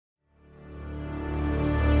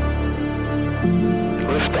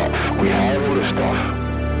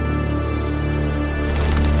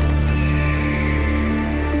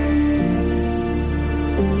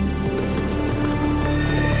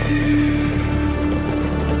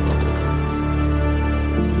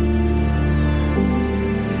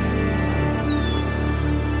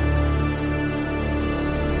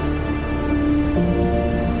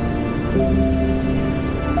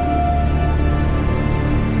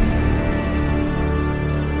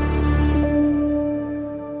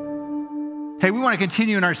Hey, we want to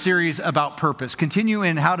continue in our series about purpose, continue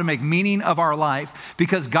in how to make meaning of our life,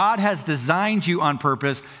 because God has designed you on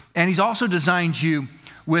purpose, and he's also designed you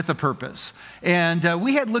with a purpose. And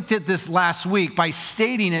we had looked at this last week by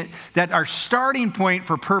stating it that our starting point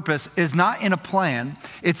for purpose is not in a plan,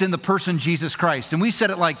 it's in the person Jesus Christ. And we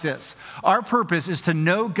said it like this: our purpose is to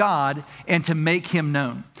know God and to make him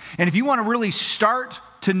known. And if you want to really start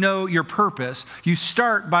to know your purpose, you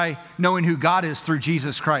start by knowing who God is through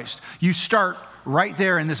Jesus Christ. You start right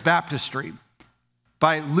there in this baptistry.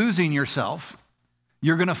 By losing yourself,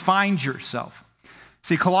 you're going to find yourself.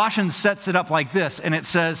 See, Colossians sets it up like this, and it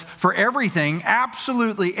says, for everything,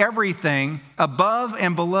 absolutely everything, above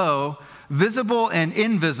and below, visible and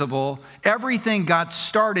invisible, everything got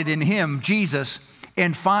started in him, Jesus,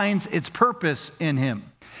 and finds its purpose in him.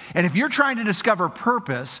 And if you're trying to discover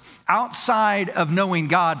purpose outside of knowing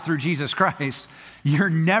God through Jesus Christ, you're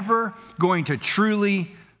never going to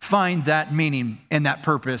truly find that meaning and that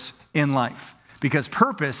purpose in life. Because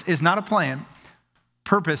purpose is not a plan,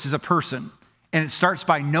 purpose is a person. And it starts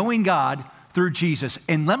by knowing God through Jesus.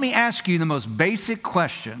 And let me ask you the most basic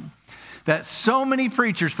question that so many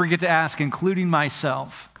preachers forget to ask, including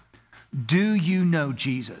myself. Do you know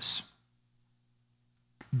Jesus?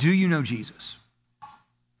 Do you know Jesus?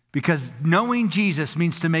 Because knowing Jesus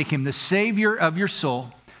means to make him the Savior of your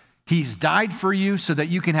soul. He's died for you so that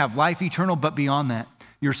you can have life eternal, but beyond that,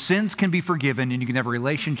 your sins can be forgiven and you can have a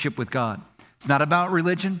relationship with God. It's not about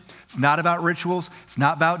religion. It's not about rituals. It's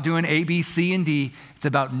not about doing A, B, C, and D. It's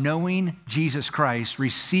about knowing Jesus Christ,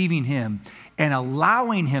 receiving him, and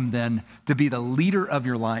allowing him then to be the leader of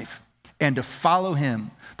your life and to follow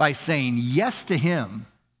him by saying yes to him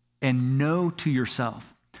and no to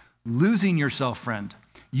yourself. Losing yourself, friend,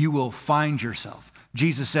 you will find yourself.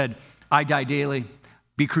 Jesus said, I die daily,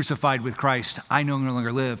 be crucified with Christ. I no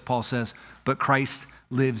longer live, Paul says, but Christ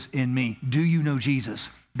lives in me. Do you know Jesus?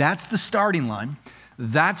 That's the starting line.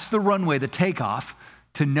 That's the runway, the takeoff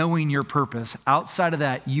to knowing your purpose. Outside of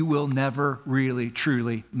that, you will never really,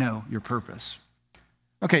 truly know your purpose.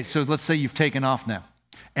 Okay, so let's say you've taken off now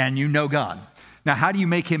and you know God. Now, how do you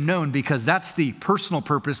make him known? Because that's the personal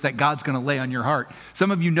purpose that God's going to lay on your heart. Some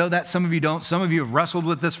of you know that, some of you don't. Some of you have wrestled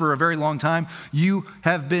with this for a very long time. You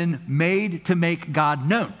have been made to make God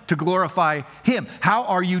known, to glorify him. How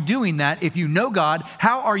are you doing that? If you know God,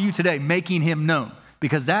 how are you today making him known?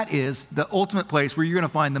 Because that is the ultimate place where you're going to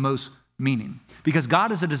find the most meaning. Because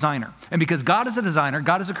God is a designer. And because God is a designer,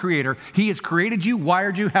 God is a creator, he has created you,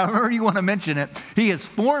 wired you, however you want to mention it. He has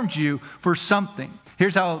formed you for something.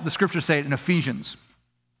 Here's how the scriptures say it in Ephesians.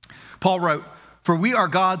 Paul wrote, for we are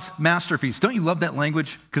God's masterpiece. Don't you love that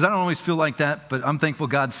language? Because I don't always feel like that, but I'm thankful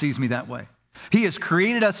God sees me that way. He has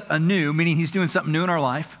created us anew, meaning he's doing something new in our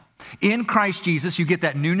life. In Christ Jesus, you get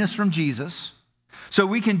that newness from Jesus, so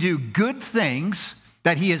we can do good things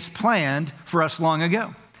that he has planned for us long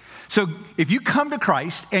ago. So if you come to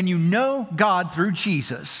Christ and you know God through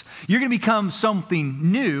Jesus, you're going to become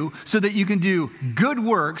something new so that you can do good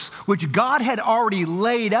works, which God had already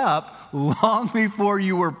laid up long before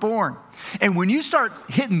you were born. And when you start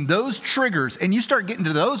hitting those triggers and you start getting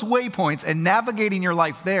to those waypoints and navigating your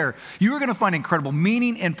life there, you are going to find incredible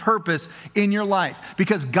meaning and purpose in your life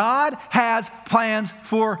because God has plans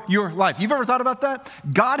for your life. You've ever thought about that?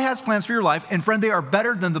 God has plans for your life, and friend, they are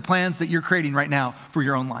better than the plans that you're creating right now for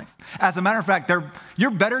your own life. As a matter of fact,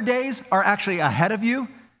 your better days are actually ahead of you.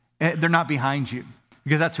 They're not behind you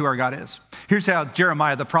because that's who our God is. Here's how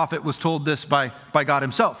Jeremiah, the prophet, was told this by God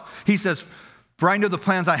himself. He says, for I know the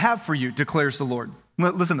plans I have for you, declares the Lord.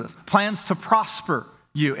 Listen to this. Plans to prosper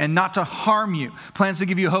you and not to harm you. Plans to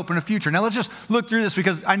give you hope in the future. Now let's just look through this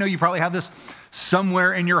because I know you probably have this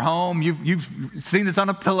somewhere in your home. You've seen this on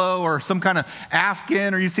a pillow or some kind of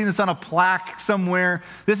Afghan, or you've seen this on a plaque somewhere.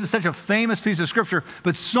 This is such a famous piece of scripture,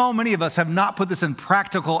 but so many of us have not put this in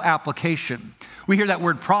practical application. We hear that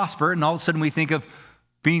word prosper and all of a sudden we think of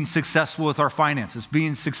being successful with our finances,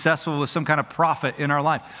 being successful with some kind of profit in our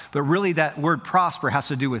life. But really that word prosper has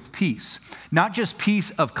to do with peace. Not just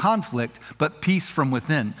peace of conflict, but peace from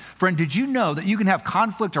within. Friend, did you know that you can have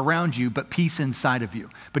conflict around you, but peace inside of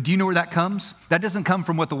you? But do you know where that comes? That doesn't come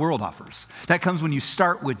from what the world offers. That comes when you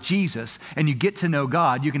start with Jesus and you get to know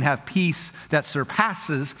God. You can have peace that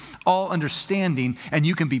surpasses all understanding, and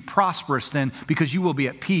you can be prosperous then because you will be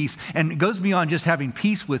at peace. And it goes beyond just having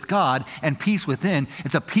peace with God and peace within.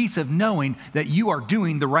 It's a peace of knowing that you are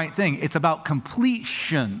doing the right thing. It's about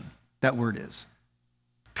completion, that word is.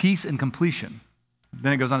 Peace and completion.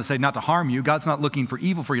 Then it goes on to say not to harm you. God's not looking for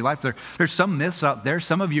evil for your life. There's some myths out there.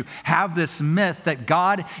 Some of you have this myth that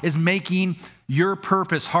God is making your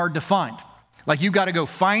purpose hard to find. Like you got to go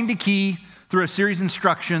find a key, through a series of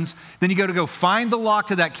instructions. Then you go find the lock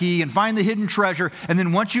to that key and find the hidden treasure. And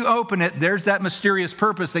then once you open it, there's that mysterious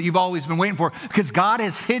purpose that you've always been waiting for, because God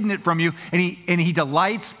has hidden it from you, and he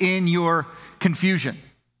delights in your confusion.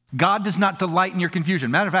 God does not delight in your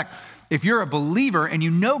confusion. Matter of fact, if you're a believer and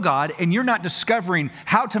you know God and you're not discovering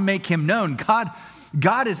how to make him known,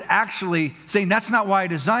 God is actually saying, that's not why I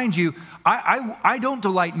designed you. I don't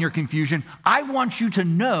delight in your confusion. I want you to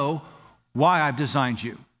know why I've designed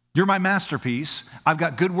you. You're my masterpiece. I've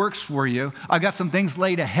got good works for you. I've got some things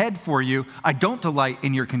laid ahead for you. I don't delight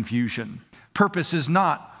in your confusion. Purpose is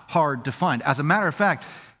not hard to find. As a matter of fact,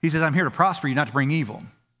 he says, I'm here to prosper you, not to bring evil,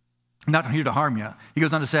 not here to harm you. He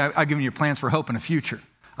goes on to say, I've given you plans for hope and a future.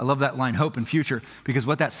 I love that line, hope and future, because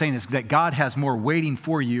what that's saying is that God has more waiting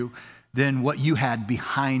for you than what you had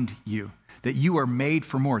behind you, that you are made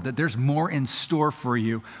for more, that there's more in store for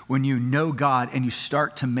you when you know God and you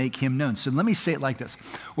start to make him known. So let me say it like this.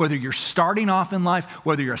 Whether you're starting off in life,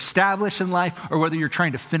 whether you're established in life, or whether you're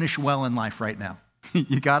trying to finish well in life right now,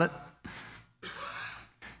 you got it?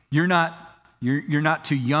 You're not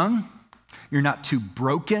too young. You're not too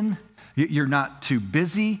broken. You're not too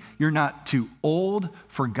busy. You're not too old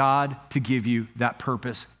for God to give you that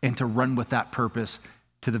purpose and to run with that purpose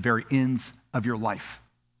to the very ends of your life.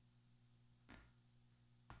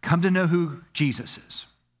 Come to know who Jesus is.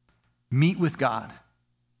 Meet with God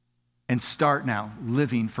and start now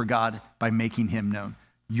living for God by making him known.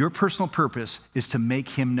 Your personal purpose is to make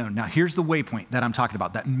him known. Now, here's the waypoint that I'm talking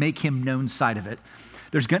about, that make him known side of it.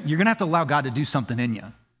 You're going to have to allow God to do something in you.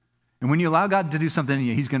 And when you allow God to do something in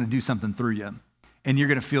you, he's going to do something through you. And you're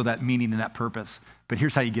going to feel that meaning and that purpose. But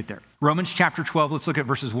here's how you get there. Romans chapter 12, let's look at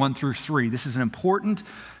verses 1 through 3. This is an important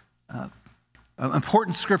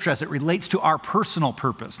scripture as it relates to our personal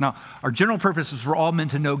purpose. Now, our general purpose is for all men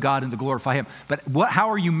to know God and to glorify him. But how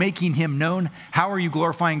are you making him known? How are you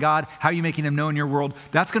glorifying God? How are you making him known in your world?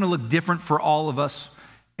 That's going to look different for all of us.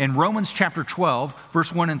 And Romans chapter 12,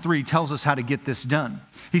 verse 1 and 3 tells us how to get this done.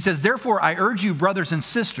 He says, therefore, I urge you, brothers and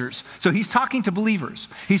sisters. So he's talking to believers.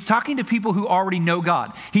 He's talking to people who already know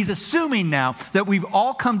God. He's assuming now that we've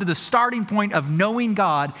all come to the starting point of knowing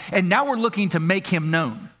God, and now we're looking to make him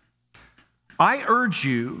known. I urge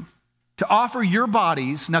you to offer your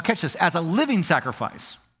bodies, now catch this, as a living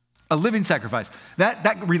sacrifice. A living sacrifice.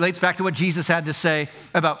 That relates back to what Jesus had to say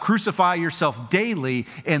about crucify yourself daily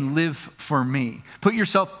and live for me. Put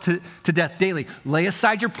yourself to death daily. Lay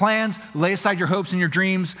aside your plans, lay aside your hopes and your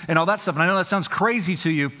dreams and all that stuff. And I know that sounds crazy to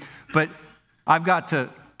you, but I've got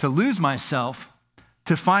to lose myself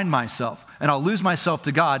to find myself. And I'll lose myself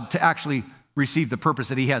to God to actually receive the purpose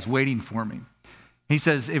that he has waiting for me. He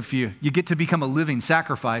says, if you get to become a living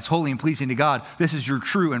sacrifice, holy and pleasing to God, this is your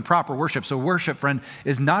true and proper worship. So worship, friend,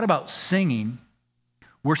 is not about singing.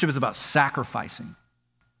 Worship is about sacrificing.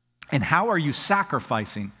 And how are you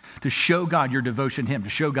sacrificing to show God your devotion to him, to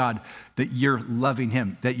show God that you're loving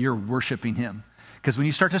him, that you're worshiping him? Because when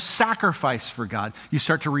you start to sacrifice for God, you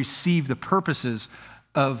start to receive the purposes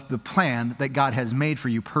of the plan that God has made for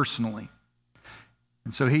you personally.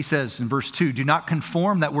 And so he says in verse 2, do not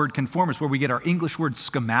conform. That word conform is where we get our English word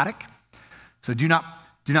schematic. So do not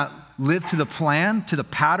live to the plan, to the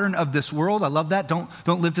pattern of this world. I love that. Don't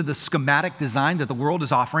live to the schematic design that the world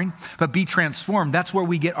is offering, but be transformed. That's where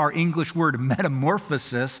we get our English word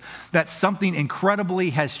metamorphosis, that something incredibly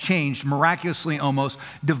has changed, miraculously almost,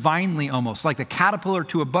 divinely almost, like the caterpillar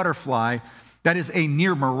to a butterfly. That is a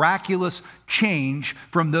near miraculous change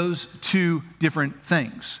from those two different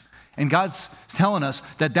things. And God's telling us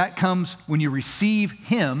that comes when you receive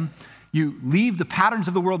him, you leave the patterns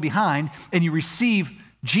of the world behind, and you receive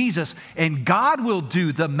Jesus, and God will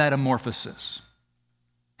do the metamorphosis.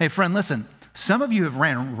 Hey, friend, listen. Some of you have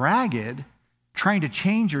ran ragged trying to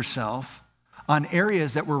change yourself on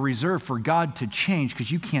areas that were reserved for God to change because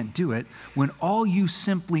you can't do it, when all you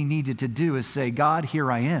simply needed to do is say, God, here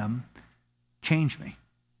I am, change me.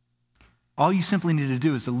 All you simply need to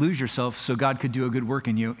do is to lose yourself so God could do a good work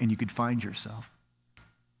in you and you could find yourself.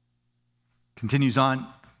 Continues on,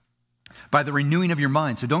 by the renewing of your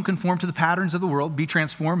mind. So don't conform to the patterns of the world. Be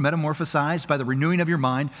transformed, metamorphosized by the renewing of your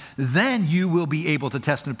mind. Then you will be able to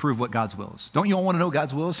test and approve what God's will is. Don't you all want to know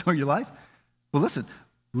God's will is for your life? Well, listen,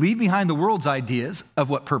 leave behind the world's ideas of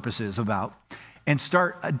what purpose is about and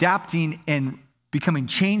start adapting and becoming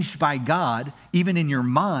changed by God, even in your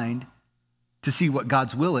mind, to see what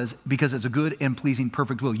God's will is, because it's a good and pleasing,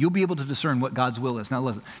 perfect will. You'll be able to discern what God's will is. Now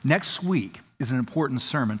listen, next week is an important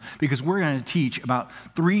sermon because we're going to teach about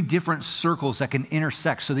 3 different circles that can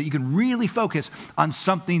intersect so that you can really focus on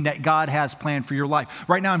something that God has planned for your life.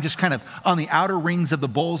 Right now, I'm just kind of on the outer rings of the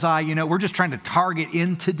bullseye. We're just trying to target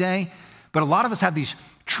in today. But a lot of us have these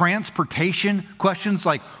transportation questions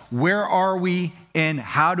like, where are we and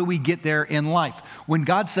how do we get there in life? When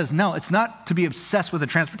God says, no, it's not to be obsessed with the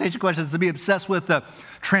transportation questions, it's to be obsessed with the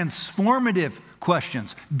transformative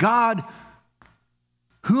questions. God,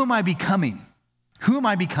 who am I becoming? Who am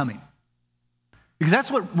I becoming? Because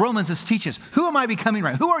that's what Romans is teaching us. Who am I becoming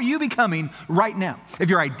right now? Who are you becoming right now? If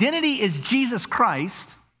your identity is Jesus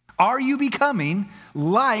Christ, are you becoming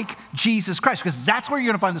like Jesus Christ? Because that's where you're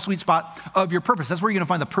going to find the sweet spot of your purpose. That's where you're going to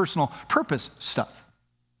find the personal purpose stuff.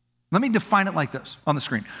 Let me define it like this on the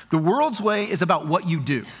screen. The world's way is about what you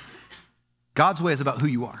do. God's way is about who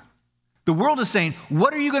you are. The world is saying,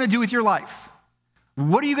 what are you going to do with your life?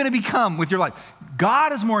 What are you going to become with your life?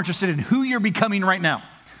 God is more interested in who you're becoming right now.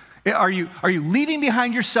 Are you leaving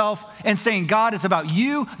behind yourself and saying, God, it's about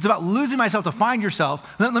you, it's about losing myself to find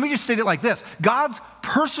yourself? Let me just state it like this. God's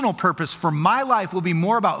personal purpose for my life will be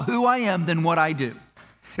more about who I am than what I do.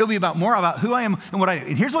 It'll be more about who I am and what I do.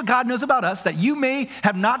 And here's what God knows about us that you may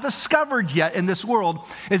have not discovered yet in this world,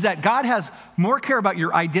 is that God has more care about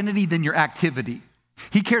your identity than your activity.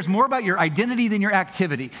 He cares more about your identity than your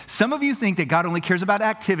activity. Some of you think that God only cares about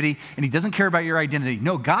activity and he doesn't care about your identity.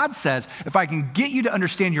 No, God says, if I can get you to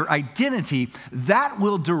understand your identity, that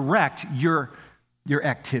will direct your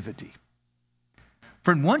activity.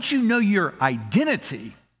 Friend, once you know your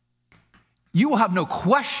identity, you will have no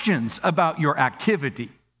questions about your activity.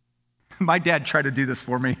 My dad tried to do this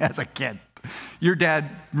for me as a kid. Your dad,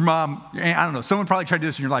 your mom, I don't know, someone probably tried to do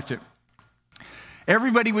this in your life too.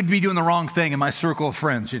 Everybody would be doing the wrong thing in my circle of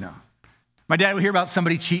friends, you know. My dad would hear about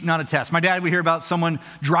somebody cheating on a test. My dad would hear about someone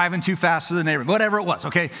driving too fast to the neighborhood, whatever it was,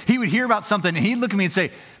 okay? He would hear about something and he'd look at me and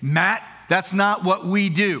say, Matt, that's not what we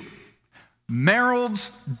do.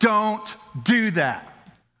 Merrills don't do that.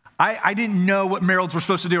 I didn't know what Merrills were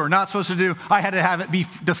supposed to do or not supposed to do. I had to have it be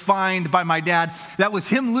defined by my dad. That was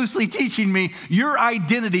him loosely teaching me, your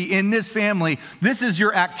identity in this family, this is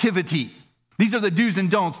your activity. These are the do's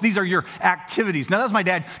and don'ts. These are your activities. Now, that was my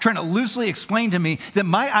dad trying to loosely explain to me that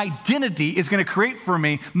my identity is going to create for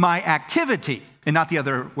me my activity and not the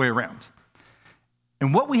other way around.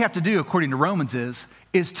 And what we have to do, according to Romans,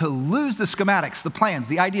 is to lose the schematics, the plans,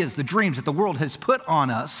 the ideas, the dreams that the world has put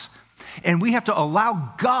on us. And we have to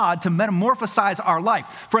allow God to metamorphosize our life.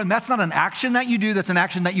 Friend, that's not an action that you do. That's an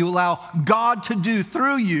action that you allow God to do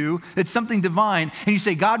through you. It's something divine. And you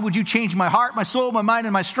say, God, would you change my heart, my soul, my mind,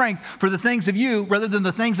 and my strength for the things of you rather than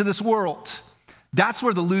the things of this world? That's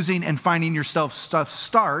where the losing and finding yourself stuff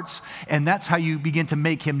starts. And that's how you begin to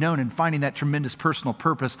make him known and finding that tremendous personal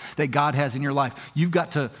purpose that God has in your life. You've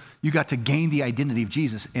got to gain the identity of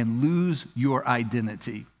Jesus and lose your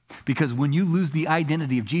identity. Because when you lose the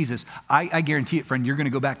identity of Jesus, I guarantee it, friend, you're going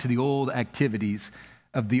to go back to the old activities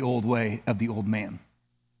of the old way, of the old man,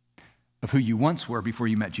 of who you once were before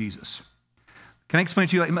you met Jesus. Can I explain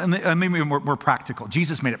to you, maybe more practical?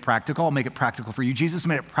 Jesus made it practical. I'll make it practical for you. Jesus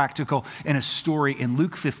made it practical in a story in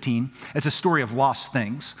Luke 15. It's a story of lost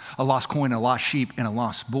things, a lost coin, a lost sheep, and a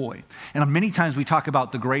lost boy. And many times we talk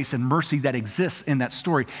about the grace and mercy that exists in that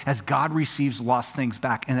story as God receives lost things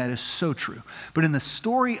back, and that is so true. But in the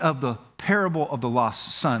story of the parable of the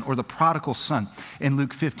lost son or the prodigal son in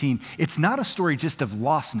Luke 15, it's not a story just of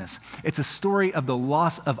lostness. It's a story of the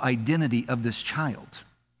loss of identity of this child.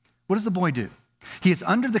 What does the boy do? He is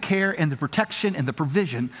under the care and the protection and the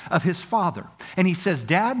provision of his father. And he says,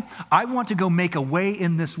 Dad, I want to go make a way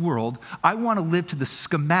in this world. I want to live to the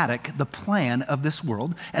schematic, the plan of this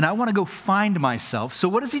world, and I want to go find myself. So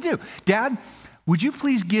what does he do? Dad, would you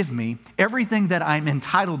please give me everything that I'm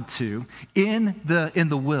entitled to in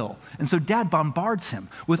the will? And so dad bombards him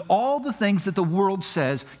with all the things that the world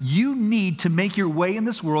says you need to make your way in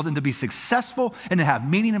this world and to be successful and to have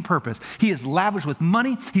meaning and purpose. He is lavish with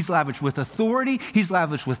money. He's lavish with authority. He's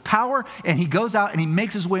lavish with power. And he goes out and he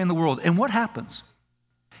makes his way in the world. And what happens?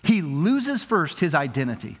 He loses first his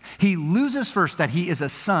identity. He loses first that he is a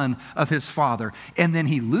son of his father. And then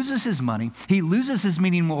he loses his money. He loses his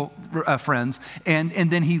meaningful friends. And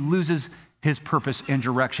then he loses his purpose and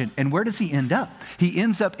direction. And where does he end up? He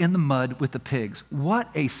ends up in the mud with the pigs. What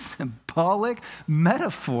a symbolic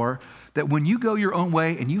metaphor that when you go your own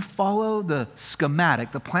way and you follow the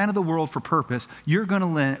schematic, the plan of the world for purpose, you're going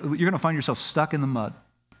to find yourself stuck in the mud,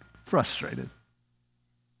 frustrated,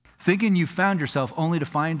 thinking you found yourself only to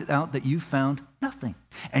find out that you've found nothing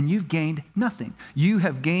and you've gained nothing. You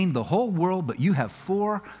have gained the whole world, but you have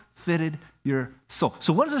forfeited your soul.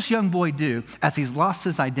 So what does this young boy do as he's lost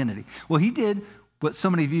his identity? Well, he did what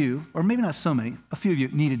so many of you, or maybe not so many, a few of you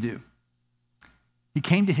need to do. He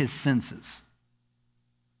came to his senses.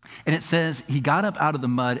 And it says he got up out of the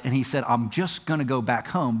mud and he said, I'm just going to go back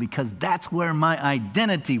home because that's where my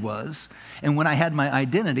identity was. And when I had my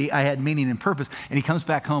identity, I had meaning and purpose. And he comes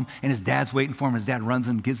back home and his dad's waiting for him. His dad runs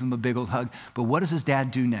and gives him a big old hug. But what does his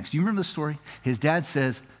dad do next? Do you remember the story? His dad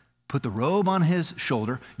says, put the robe on his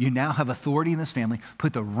shoulder. You now have authority in this family.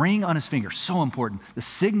 Put the ring on his finger. So important. The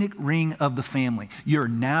signet ring of the family. You're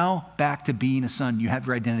now back to being a son. You have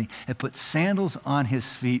your identity. And put sandals on his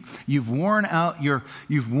feet. You've worn out your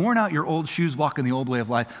old shoes, walking the old way of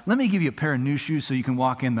life. Let me give you a pair of new shoes so you can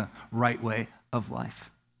walk in the right way of life.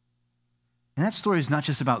 And that story is not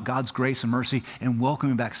just about God's grace and mercy and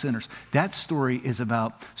welcoming back sinners. That story is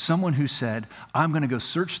about someone who said, I'm going to go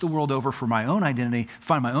search the world over for my own identity,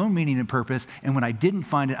 find my own meaning and purpose, and when I didn't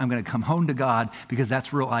find it, I'm going to come home to God because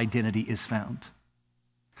that's where real identity is found.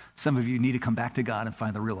 Some of you need to come back to God and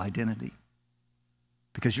find the real identity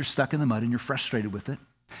because you're stuck in the mud and you're frustrated with it.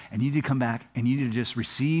 And you need to come back and you need to just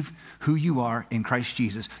receive who you are in Christ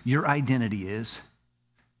Jesus. Your identity is,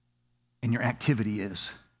 and your activity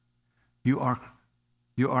is. You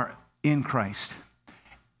are in Christ.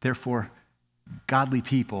 Therefore, godly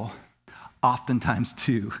people oftentimes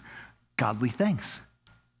do godly things.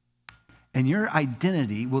 And your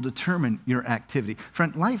identity will determine your activity.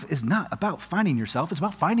 Friend, life is not about finding yourself. It's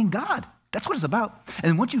about finding God. That's what it's about.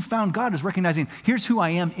 And once you've found God, is recognizing, here's who I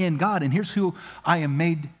am in God, and here's who I am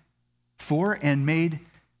made for and made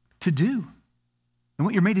to do. And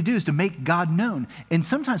what you're made to do is to make God known. And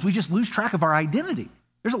sometimes we just lose track of our identity.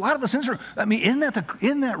 There's a lot of us in this room. I mean,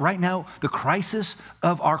 isn't that right now the crisis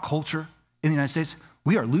of our culture in the United States?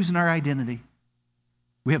 We are losing our identity.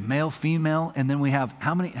 We have male, female, and then we have,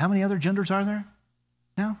 how many other genders are there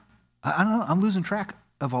now? I don't know. I'm losing track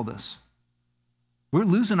of all this. We're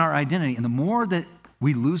losing our identity, and the more that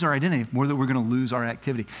we lose our identity, the more that we're going to lose our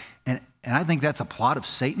activity. And I think that's a plot of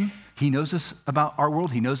Satan. He knows this about our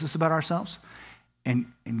world. He knows this about ourselves. And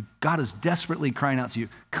God is desperately crying out to you,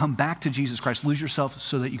 come back to Jesus Christ, lose yourself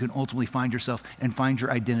so that you can ultimately find yourself and find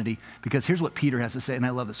your identity. Because here's what Peter has to say, and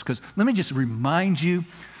I love this, because let me just remind you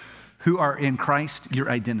who are in Christ,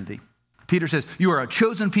 your identity. Peter says, you are a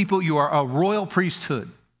chosen people, you are a royal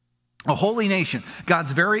priesthood, a holy nation,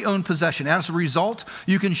 God's very own possession. As a result,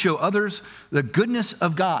 you can show others the goodness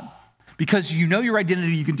of God. Because you know your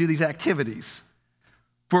identity, you can do these activities.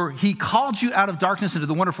 For he called you out of darkness into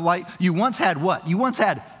the wonderful light. You once had what? You once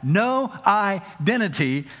had no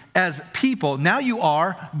identity as people. Now you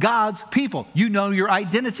are God's people. You know your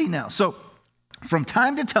identity now. So from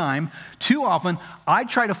time to time, too often, I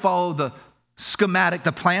try to follow the schematic,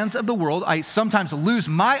 the plans of the world. I sometimes lose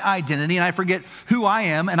my identity and I forget who I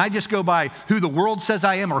am, and I just go by who the world says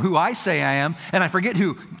I am or who I say I am, and I forget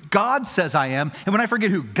who God says I am. And when I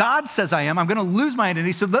forget who God says I am, I'm going to lose my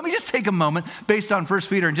identity. So let me just take a moment based on 1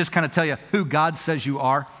 Peter and just kind of tell you who God says you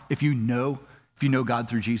are if you know God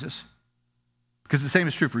through Jesus. Because the same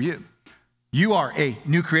is true for you. You are a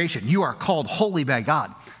new creation. You are called holy by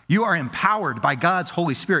God. You are empowered by God's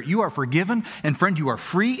Holy Spirit. You are forgiven, and friend, you are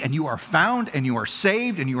free, and you are found, and you are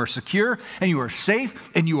saved, and you are secure, and you are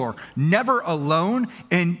safe, and you are never alone,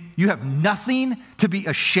 and you have nothing to be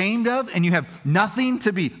ashamed of, and you have nothing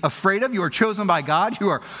to be afraid of. You are chosen by God. You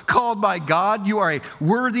are called by God. You are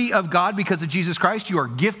worthy of God because of Jesus Christ. You are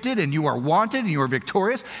gifted, and you are wanted, and you are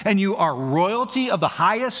victorious, and you are royalty of the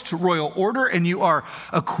highest royal order, and you are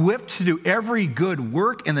equipped to do every good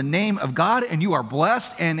work in the name of God, and you are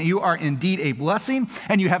blessed, and you are indeed a blessing,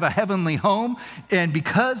 and you have a heavenly home. And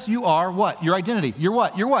because you are what? Your identity. You're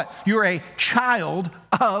what? You're what? You're a child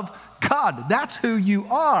of God. That's who you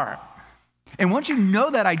are. And once you know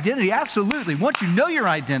that identity, absolutely, once you know your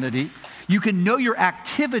identity, you can know your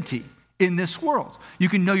activity in this world. You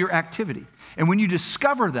can know your activity. And when you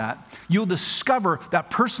discover that, you'll discover that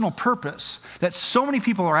personal purpose that so many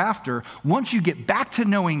people are after. Once you get back to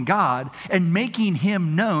knowing God and making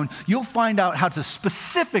him known, you'll find out how to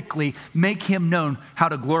specifically make him known, how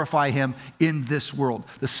to glorify him in this world.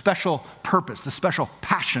 The special purpose, the special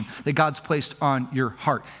passion that God's placed on your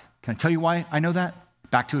heart. Can I tell you why I know that?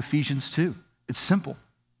 Back to Ephesians 2. It's simple.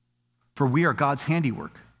 For we are God's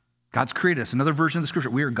handiwork. God's created us. Another version of the scripture.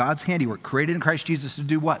 We are God's handiwork, created in Christ Jesus to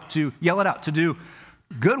do what? To yell it out, to do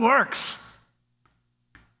good works.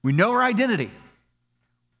 We know our identity.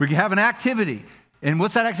 We can have an activity. And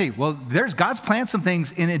what's that activity? Well, God's planned some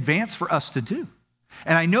things in advance for us to do.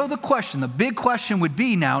 And I know the big question would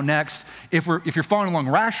be now next, if you're following along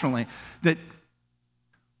rationally, that,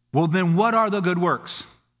 well, then what are the good works?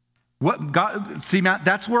 Matt,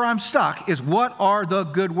 that's where I'm stuck, is what are the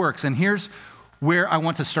good works? And here's where I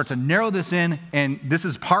want to start to narrow this in, and this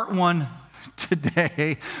is part 1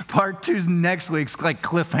 today. Part 2 next week's like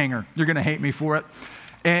cliffhanger. You're going to hate me for it.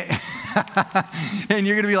 And, and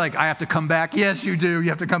you're going to be like, I have to come back. Yes, you do. You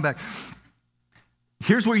have to come back.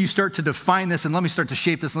 Here's where you start to define this, and let me start to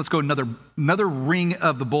shape this. Let's go another ring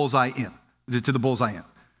of the bullseye in, to the bullseye in.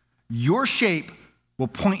 Your shape will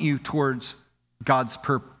point you towards God's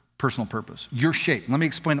personal purpose. Your shape. Let me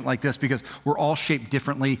explain it like this, because we're all shaped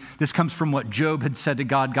differently. This comes from what Job had said to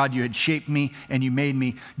God. God, you had shaped me and you made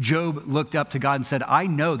me. Job looked up to God and said, I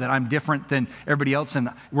know that I'm different than everybody else, and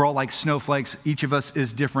we're all like snowflakes. Each of us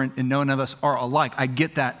is different, and none of us are alike. I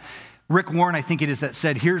get that. Rick Warren, I think it is, that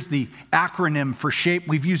said, here's the acronym for shape.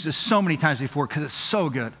 We've used this so many times before because it's so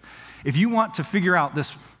good. If you want to figure out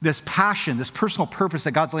this passion, this personal purpose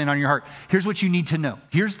that God's laying on your heart, here's what you need to know.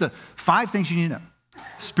 Here's the 5 things you need to know.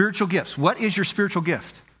 Spiritual gifts. What is your spiritual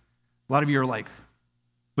gift? A lot of you are like,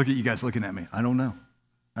 look at you guys looking at me. I don't know.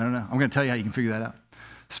 I'm going to tell you how you can figure that out.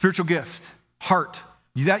 Spiritual gift. Heart.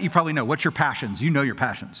 That you probably know. What's your passions? You know your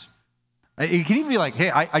passions. It can even be like, hey,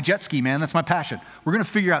 I jet ski, man. That's my passion. We're going to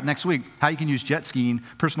figure out next week how you can use jet skiing,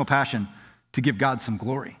 personal passion, to give God some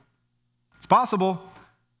glory. It's possible.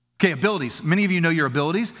 Okay, abilities. Many of you know your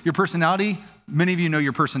abilities. Your personality. Many of you know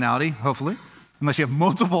your personality, hopefully, unless you have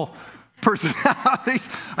multiple personalities.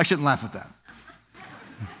 I shouldn't laugh at that.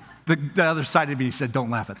 The other side of me said, don't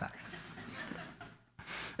laugh at that.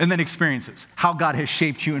 And then experiences, how God has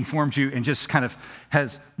shaped you, informed you, and just kind of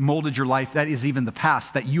has molded your life. That is even the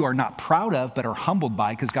past that you are not proud of, but are humbled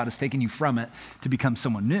by, because God has taken you from it to become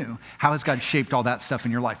someone new. How has God shaped all that stuff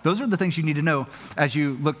in your life? Those are the things you need to know as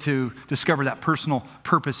you look to discover that personal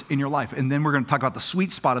purpose in your life. And then we're going to talk about the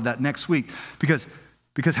sweet spot of that next week, because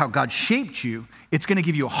how God shaped you, it's going to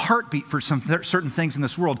give you a heartbeat for some certain things in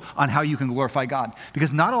this world on how you can glorify God.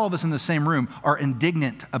 Because not all of us in the same room are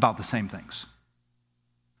indignant about the same things.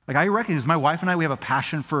 Like, I recognize my wife and I, we have a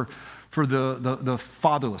passion for the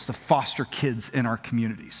fatherless, the foster kids in our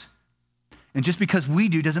communities. And just because we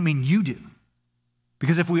do doesn't mean you do.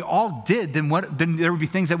 Because if we all did, then there would be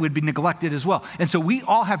things that would be neglected as well. And so we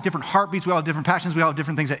all have different heartbeats, we all have different passions, we all have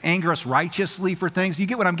different things that anger us righteously for things. You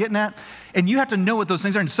get what I'm getting at? And you have to know what those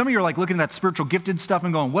things are. And some of you are like looking at that spiritual gifted stuff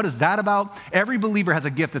and going, what is that about? Every believer has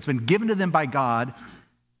a gift that's been given to them by God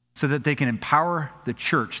so that they can empower the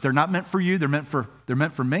church. They're not meant for you, they're meant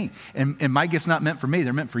for me. And my gift's not meant for me,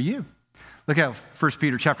 they're meant for you. Look how 1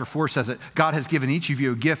 Peter chapter 4 says it. God has given each of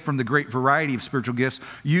you a gift from the great variety of spiritual gifts.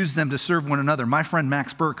 Use them to serve one another. My friend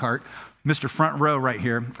Max Burkhart, Mr. Front Row right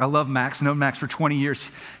here. I love Max, known Max for 20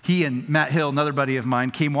 years. He and Matt Hill, another buddy of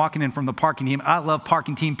mine, came walking in from the parking team. I love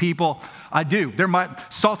parking team people. I do. They're my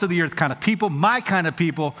salt of the earth kind of people, my kind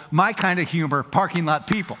of humor, parking lot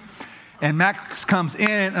people. And Max comes in,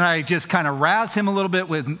 and I just kind of razz him a little bit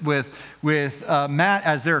with Matt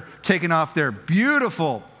as they're taking off their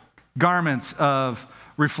beautiful garments of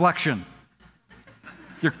reflection.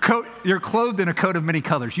 You're clothed in a coat of many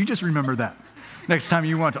colors. You just remember that next time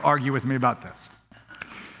you want to argue with me about this.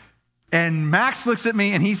 And Max looks at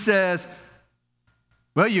me and he says,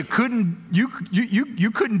 well, you couldn't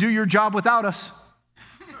do your job without us.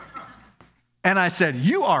 And I said,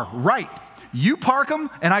 you are right. You park them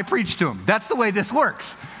and I preach to them. That's the way this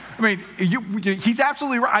works. I mean, he's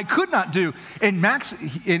absolutely right. I could not do. And Max,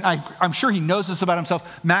 I'm sure he knows this about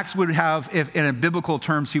himself. Max would have, if in biblical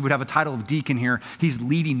terms, he would have a title of deacon here. He's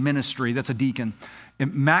leading ministry. That's a deacon.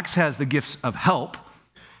 And Max has the gifts of help.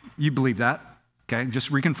 You believe that? Okay,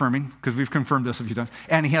 just reconfirming, because we've confirmed this a few times.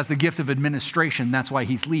 And he has the gift of administration. That's why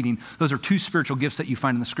he's leading. Those are 2 spiritual gifts that you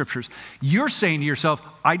find in the scriptures. You're saying to yourself,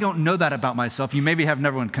 I don't know that about myself. You maybe have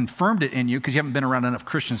never confirmed it in you because you haven't been around enough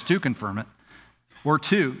Christians to confirm it. Or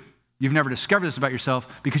 2, you've never discovered this about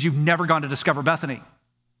yourself because you've never gone to Discover Bethany.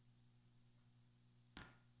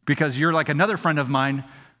 Because you're like another friend of mine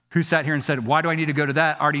who sat here and said, why do I need to go to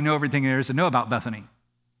that? I already know everything there is to know about Bethany.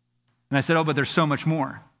 And I said, oh, but there's so much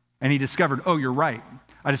more. And he discovered, oh, you're right.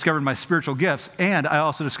 I discovered my spiritual gifts, and I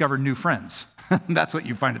also discovered new friends. That's what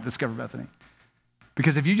you find at Discover Bethany.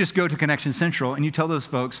 Because if you just go to Connection Central and you tell those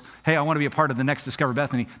folks, hey, I want to be a part of the next Discover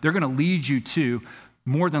Bethany, they're going to lead you to,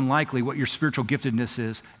 more than likely, what your spiritual giftedness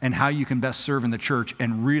is and how you can best serve in the church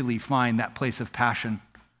and really find that place of passion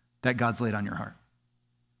that God's laid on your heart.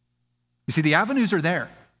 You see, the avenues are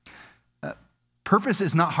there. Purpose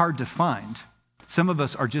is not hard to find. Some of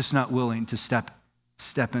us are just not willing to step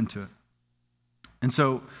into it. And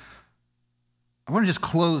so I want to just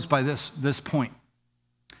close by this point.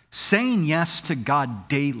 Saying yes to God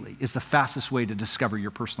daily is the fastest way to discover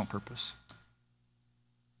your personal purpose.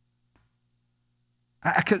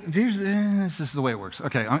 This is the way it works.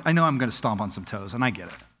 Okay, I know I'm going to stomp on some toes, and I get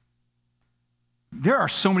it. There are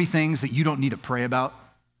so many things that you don't need to pray about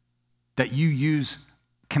that you use,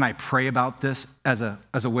 can I pray about this, as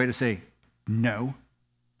a way to say no.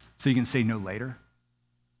 so you can say no later?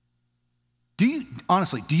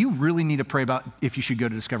 Honestly, do you really need to pray about if you should go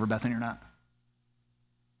to Discover Bethany or not?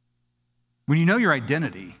 When you know your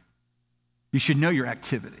identity, you should know your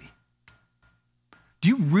activity. Do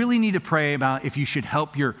you really need to pray about if you should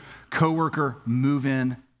help your coworker move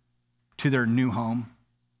in to their new home?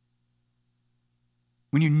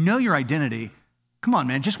 When you know your identity, come on,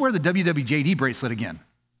 man, just wear the WWJD bracelet again.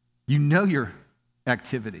 You know your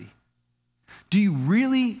activity. Do you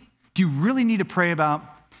really need to pray about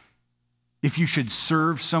if you should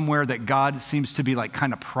serve somewhere that God seems to be like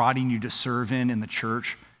kind of prodding you to serve in the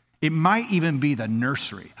church? It might even be the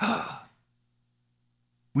nursery.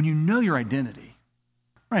 When you know your identity,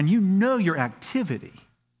 and you know your activity,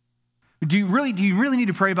 do you really need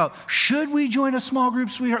to pray about, should we join a small group,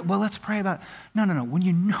 sweetheart? Well, let's pray about it. No. When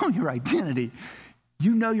you know your identity,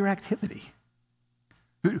 you know your activity.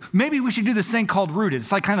 Maybe we should do this thing called Rooted.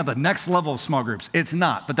 It's like kind of the next level of small groups. It's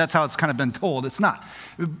not, but that's how it's kind of been told. It's not.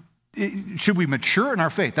 Should we mature in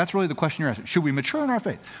our faith? That's really the question you're asking. Should we mature in our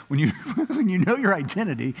faith? When you know your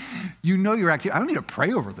identity, you know your activity. I don't need to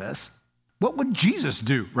pray over this. What would Jesus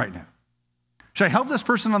do right now? Should I help this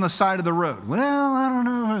person on the side of the road? Well, I don't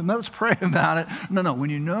know. Let's pray about it. No. When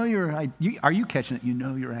you know are you catching it? You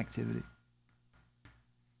know your activity.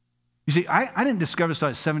 You see, I didn't discover this until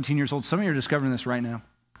I was 17 years old. Some of you are discovering this right now.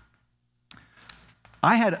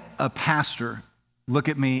 I had a pastor look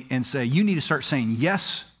at me and say, you need to start saying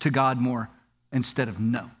yes to God more instead of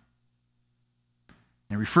no. And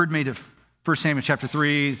he referred me to 1 Samuel chapter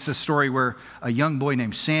 3. It's a story where a young boy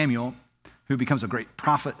named Samuel, who becomes a great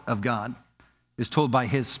prophet of God, is told by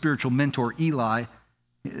his spiritual mentor, Eli.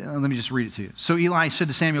 Let me just read it to you. So Eli said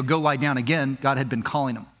to Samuel, go lie down again. God had been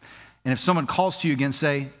calling him. And if someone calls to you again,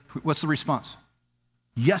 say, what's the response?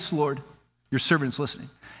 Yes, Lord, your servant is listening.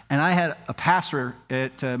 And I had a pastor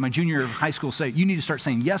at my junior year of high school say, you need to start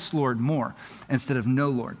saying yes, Lord, more instead of no,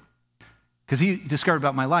 Lord. Because he discovered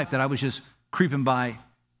about my life that I was just creeping by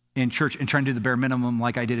in church and trying to do the bare minimum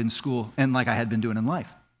like I did in school and like I had been doing in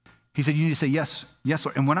life. He said, you need to say yes, yes,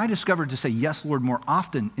 Lord. And when I discovered to say yes, Lord, more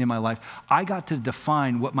often in my life, I got to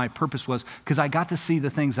define what my purpose was because I got to see the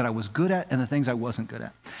things that I was good at and the things I wasn't good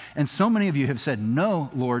at. And so many of you have said no,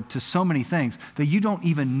 Lord, to so many things that you don't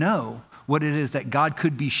even know what it is that God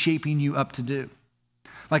could be shaping you up to do.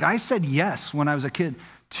 Like I said yes when I was a kid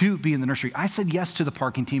to be in the nursery. I said yes to the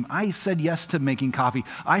parking team. I said yes to making coffee.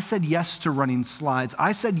 I said yes to running slides.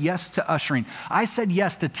 I said yes to ushering. I said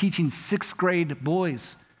yes to teaching 6th grade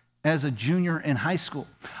boys as a junior in high school.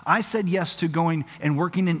 I said yes to going and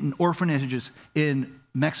working in orphanages in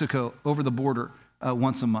Mexico over the border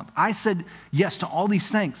once a month. I said yes to all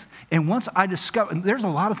these things. And once I discovered, there's a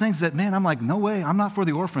lot of things that, man, I'm like, no way, I'm not for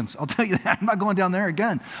the orphans. I'll tell you that. I'm not going down there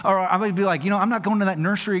again. Or I might be like, I'm not going to that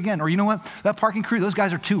nursery again. Or you know what? That parking crew, those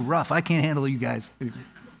guys are too rough. I can't handle you guys.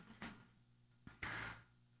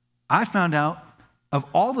 I found out of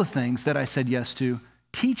all the things that I said yes to,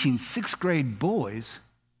 teaching 6th grade boys,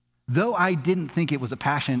 though I didn't think it was a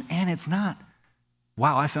passion, and it's not,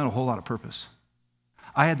 wow, I found a whole lot of purpose.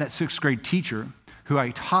 I had that 6th grade teacher who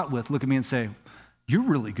I taught with look at me and say, you're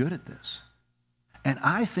really good at this. And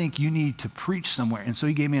I think you need to preach somewhere. And so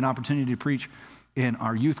he gave me an opportunity to preach in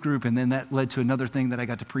our youth group, and then that led to another thing that I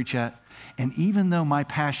got to preach at. And even though my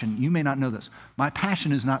passion, you may not know this, my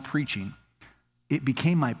passion is not preaching, it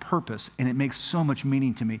became my purpose, and it makes so much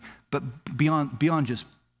meaning to me, but beyond just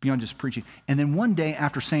preaching. And then one day,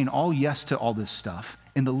 after saying all yes to all this stuff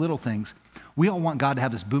and the little things, we all want God to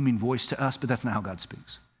have this booming voice to us, but that's not how God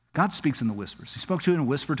speaks. God speaks in the whispers. He spoke in a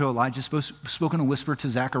whisper to Elijah, spoke in a whisper to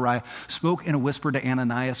Zechariah, spoke in a whisper to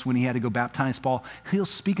Ananias when he had to go baptize Paul. He'll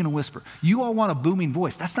speak in a whisper. You all want a booming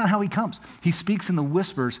voice. That's not how he comes. He speaks in the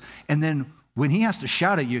whispers, and then when he has to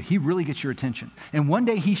shout at you, he really gets your attention. And one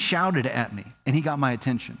day he shouted at me, and he got my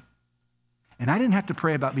attention. And I didn't have to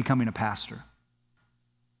pray about becoming a pastor.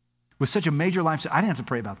 With such a major life, I didn't have to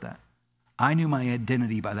pray about that. I knew my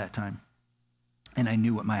identity by that time, and I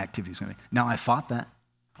knew what my activity was going to be. Now, I fought that.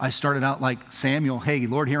 I started out like Samuel, hey,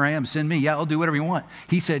 Lord, here I am, send me. Yeah, I'll do whatever you want.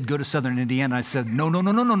 He said, go to Southern Indiana. I said, no,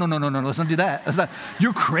 let's not do that.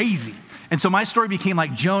 You're crazy. And so my story became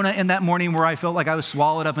like Jonah in that morning where I felt like I was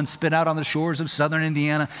swallowed up and spit out on the shores of Southern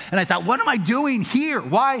Indiana. And I thought, what am I doing here?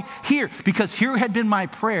 Why here? Because here had been my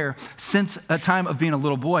prayer since a time of being a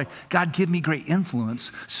little boy. God, give me great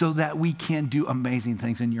influence so that we can do amazing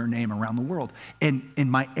things in your name around the world. And in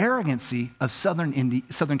my arrogancy of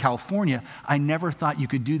Southern California, I never thought you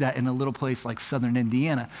could do that in a little place like Southern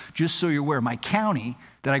Indiana. Just so you're aware, my county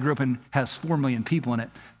that I grew up in has 4 million people in it.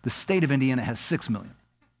 The state of Indiana has 6 million.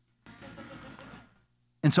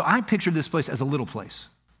 And so I pictured this place as a little place.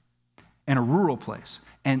 in a rural place.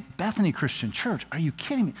 And Bethany Christian Church, are you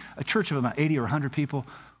kidding me? A church of about 80 or 100 people.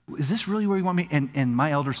 Is this really where you want me? And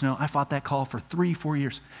my elders know I fought that call for 3-4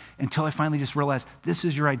 years until I finally just realized this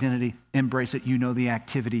is your identity. Embrace it. You know the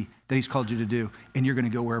activity that he's called you to do, and you're going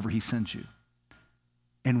to go wherever he sends you.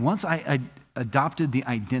 And once I adopted the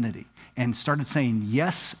identity and started saying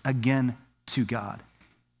yes again to God,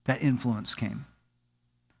 that influence came.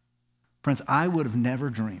 Friends, I would have never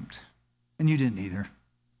dreamed, and you didn't either,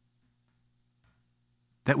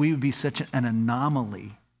 that we would be such an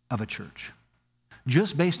anomaly of a church.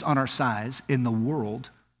 Just based on our size in the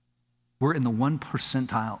world, we're in the 1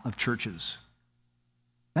 percentile of churches.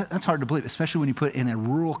 That's hard to believe, especially when you put it in a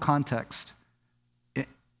rural context.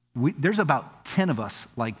 There's about 10 of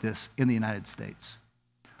us like this in the United States.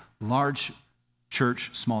 Large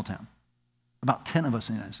church, small town. About 10 of us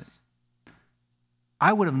in the United States.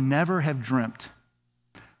 I would have never have dreamt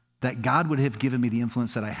that God would have given me the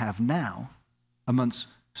influence that I have now amongst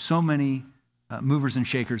so many movers and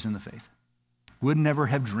shakers in the faith. Would never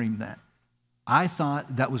have dreamed that. I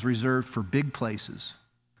thought that was reserved for big places,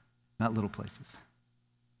 not little places.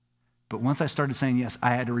 But once I started saying yes,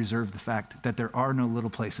 I had to reserve the fact that there are no little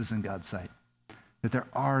places in God's sight, that there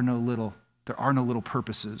are no little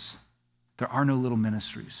purposes, there are no little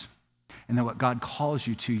ministries, and that what God calls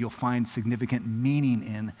you to, you'll find significant meaning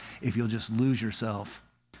in if you'll just lose yourself.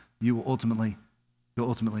 You'll ultimately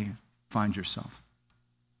find yourself.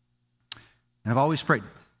 And I've always prayed,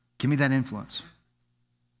 give me that influence.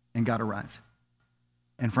 And God arrived.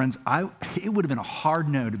 And friends, it would have been a hard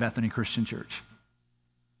no to Bethany Christian Church.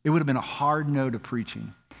 It would have been a hard no to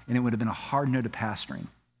preaching. And it would have been a hard no to pastoring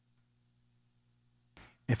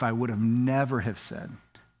if I would have never have said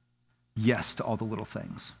yes to all the little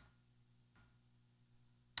things.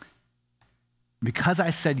 Because I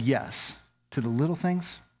said yes to the little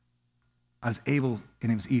things, I was able,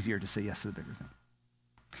 and it was easier to say yes to the bigger thing.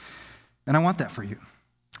 And I want that for you.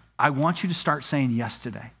 I want you to start saying yes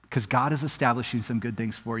today because God is establishing some good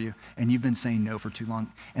things for you and you've been saying no for too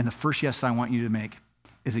long. And the first yes I want you to make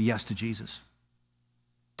is a yes to Jesus,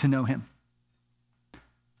 to know him,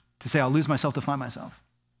 to say, I'll lose myself to find myself.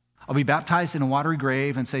 I'll be baptized in a watery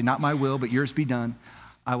grave and say, not my will, but yours be done.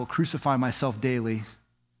 I will crucify myself daily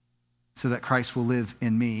so that Christ will live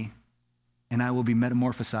in me and I will be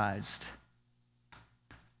metamorphosized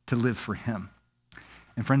to live for him.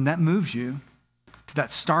 And friend, that moves you to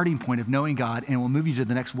that starting point of knowing God, and will move you to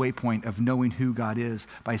the next waypoint of knowing who God is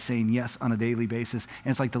by saying yes on a daily basis.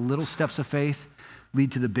 And it's like the little steps of faith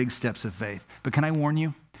lead to the big steps of faith. But can I warn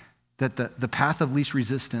you that the path of least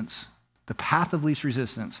resistance,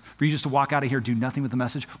 for you just to walk out of here, do nothing with the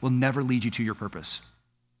message, will never lead you to your purpose.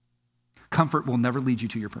 Comfort will never lead you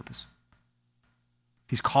to your purpose.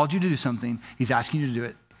 He's called you to do something. He's asking you to do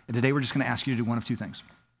it. And today we're just going to ask you to do one of two things.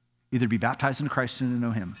 Either be baptized into Christ and to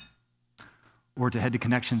know him, or to head to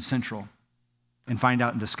Connection Central and find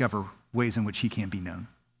out and discover ways in which he can be known.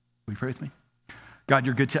 Will you pray with me? God,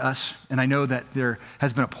 you're good to us, and I know that there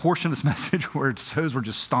has been a portion of this message where toes were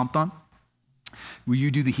just stomped on. Will you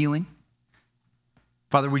do the healing?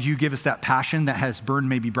 Father, would you give us that passion that has burned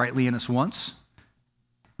maybe brightly in us once?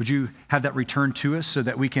 Would you have that return to us so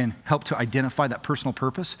that we can help to identify that personal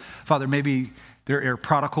purpose? Father, maybe there are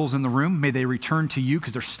prodigals in the room. May they return to you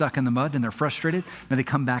because they're stuck in the mud and they're frustrated. May they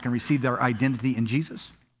come back and receive their identity in Jesus.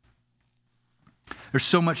 There's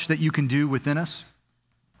so much that you can do within us.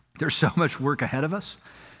 There's so much work ahead of us.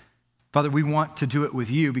 Father, we want to do it with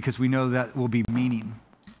you because we know that will be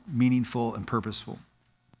meaningful and purposeful.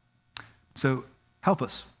 So help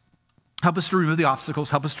us. Help us to remove the obstacles.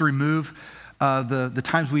 Help us to remove the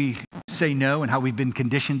times we say no and how we've been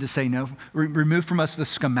conditioned to say no. Remove from us the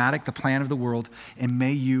schematic, the plan of the world, and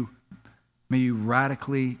may you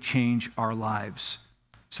radically change our lives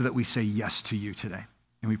so that we say yes to you today.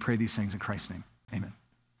 And we pray these things in Christ's name. Amen.